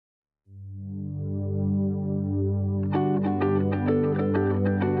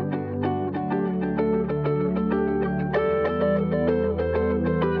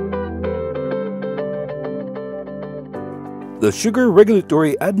The Sugar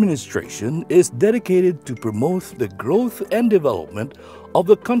Regulatory Administration is dedicated to promote the growth and development of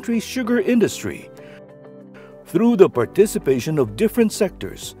the country's sugar industry through the participation of different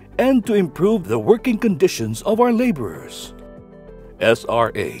sectors and to improve the working conditions of our laborers.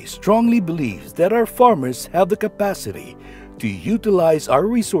 SRA strongly believes that our farmers have the capacity to utilize our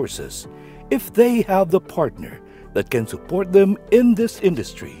resources if they have the partner that can support them in this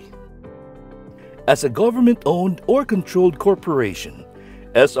industry. As a government-owned or controlled corporation,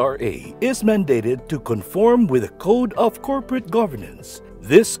 SRA is mandated to conform with the Code of Corporate Governance.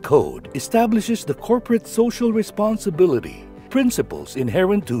 This code establishes the corporate social responsibility principles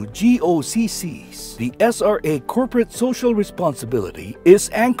inherent to GOCCs. The SRA corporate social responsibility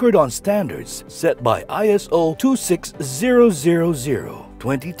is anchored on standards set by ISO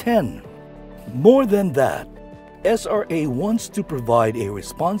 26000-2010. More than that, SRA wants to provide a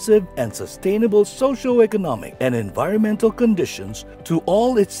responsive and sustainable socio-economic and environmental conditions to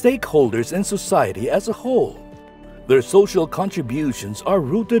all its stakeholders and society as a whole. Their social contributions are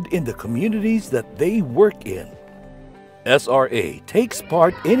rooted in the communities that they work in. SRA takes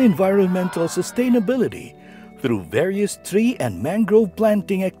part in environmental sustainability through various tree and mangrove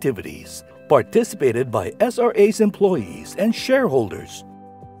planting activities participated by SRA's employees and shareholders.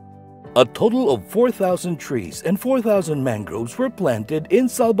 A total of 4,000 trees and 4,000 mangroves were planted in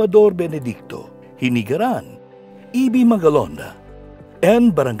Salvador Benedicto, Hinigaran, Ibi Magalonda,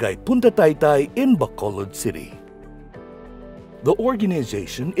 and Barangay Punta Taytay in Bacolod City. The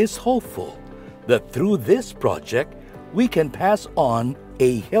organization is hopeful that through this project, we can pass on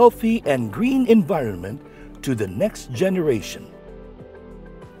a healthy and green environment to the next generation.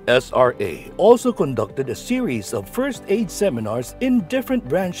 SRA also conducted a series of first aid seminars in different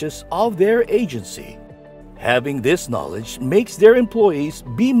branches of their agency. Having this knowledge makes their employees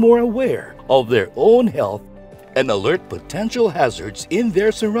be more aware of their own health and alert potential hazards in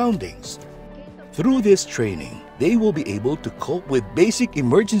their surroundings. Through this training, they will be able to cope with basic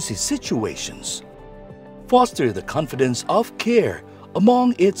emergency situations, foster the confidence of care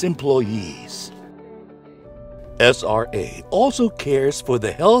among its employees. SRA also cares for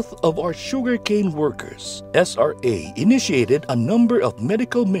the health of our sugarcane workers. SRA initiated a number of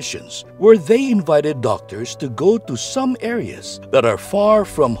medical missions where they invited doctors to go to some areas that are far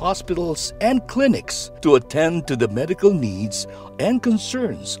from hospitals and clinics to attend to the medical needs and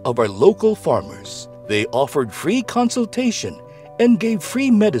concerns of our local farmers. They offered free consultation and gave free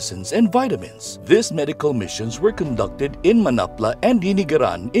medicines and vitamins. These medical missions were conducted in Manapla and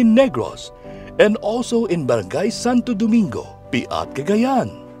Hinigaran in Negros, and also in Barangay Santo Domingo, Piat,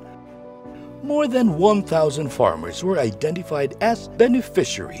 Cagayan. More than 1,000 farmers were identified as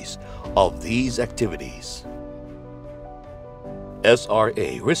beneficiaries of these activities.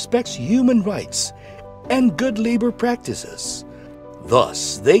 SRA respects human rights and good labor practices.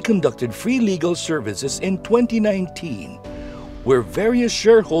 Thus, they conducted free legal services in 2019, where various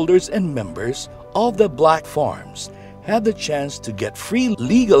shareholders and members of the Black Farms had the chance to get free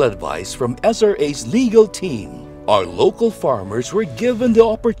legal advice from SRA's legal team. Our local farmers were given the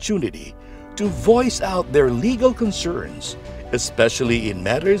opportunity to voice out their legal concerns, especially in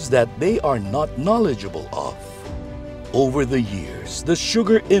matters that they are not knowledgeable of. Over the years, the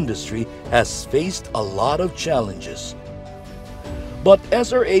sugar industry has faced a lot of challenges. But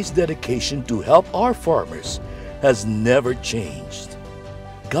SRA's dedication to help our farmers has never changed.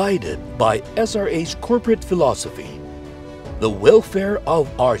 Guided by SRA's corporate philosophy, the welfare of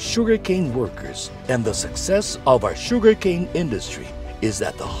our sugarcane workers and the success of our sugarcane industry is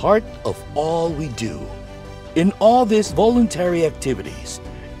at the heart of all we do. In all these voluntary activities,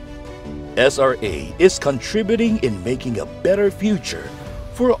 SRA is contributing in making a better future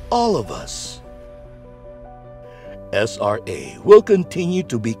for all of us. SRA will continue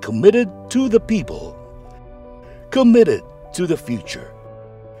to be committed to the people, committed to the future,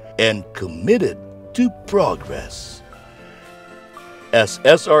 and committed to progress. As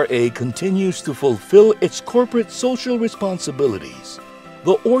SRA continues to fulfill its corporate social responsibilities,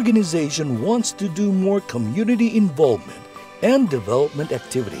 the organization wants to do more community involvement and development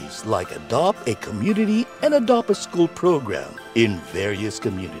activities like adopt a community and adopt a school program in various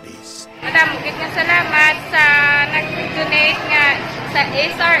communities. Madam, bukit salamat sa nag-donate nga sa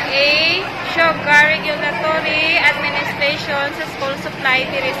SRA Sugar Regulatory Administration sa school supply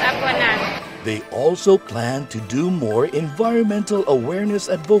diri sa Apuanan. They also plan to do more environmental awareness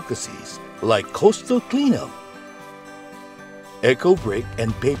advocacies like coastal cleanup, eco-brick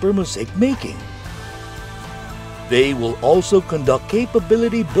and paper mosaic making. They will also conduct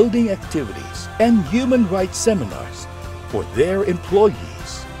capability building activities and human rights seminars for their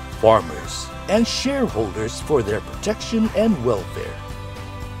employees, farmers, and shareholders for their protection and welfare.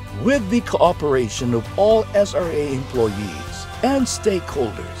 With the cooperation of all SRA employees and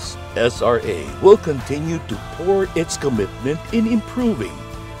stakeholders, SRA will continue to pour its commitment in improving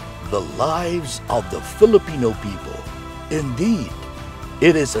the lives of the Filipino people. Indeed,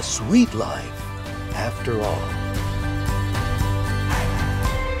 it is a sweet life after all.